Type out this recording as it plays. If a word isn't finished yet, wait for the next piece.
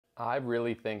I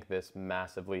really think this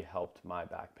massively helped my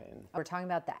back pain. We're talking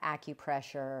about the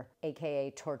Acupressure,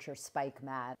 aka torture spike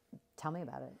mat. Tell me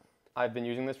about it. I've been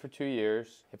using this for 2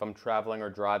 years. If I'm traveling or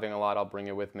driving a lot, I'll bring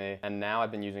it with me. And now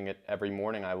I've been using it every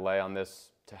morning. I lay on this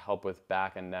to help with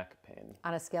back and neck pain.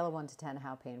 On a scale of 1 to 10,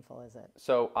 how painful is it?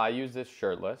 So I use this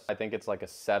shirtless. I think it's like a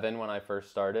 7 when I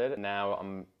first started. Now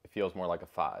it feels more like a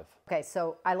 5. Okay,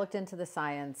 so I looked into the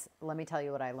science. Let me tell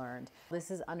you what I learned.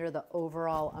 This is under the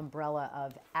overall umbrella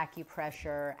of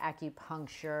acupressure,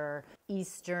 acupuncture,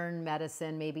 Eastern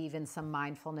medicine, maybe even some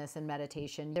mindfulness and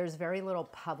meditation. There's very little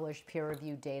published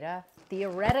peer-reviewed data.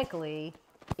 Theoretically,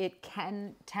 it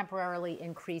can temporarily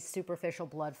increase superficial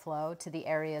blood flow to the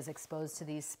areas exposed to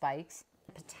these spikes,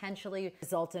 potentially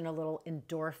result in a little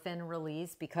endorphin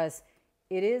release because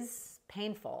it is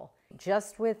painful.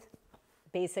 Just with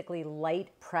basically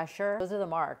light pressure, those are the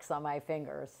marks on my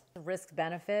fingers. Risk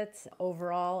benefits,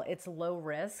 overall, it's low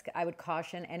risk. I would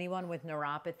caution anyone with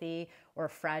neuropathy or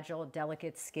fragile,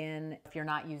 delicate skin if you're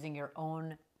not using your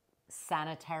own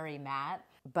sanitary mat.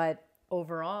 But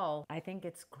overall, I think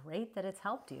it's great that it's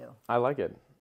helped you. I like it.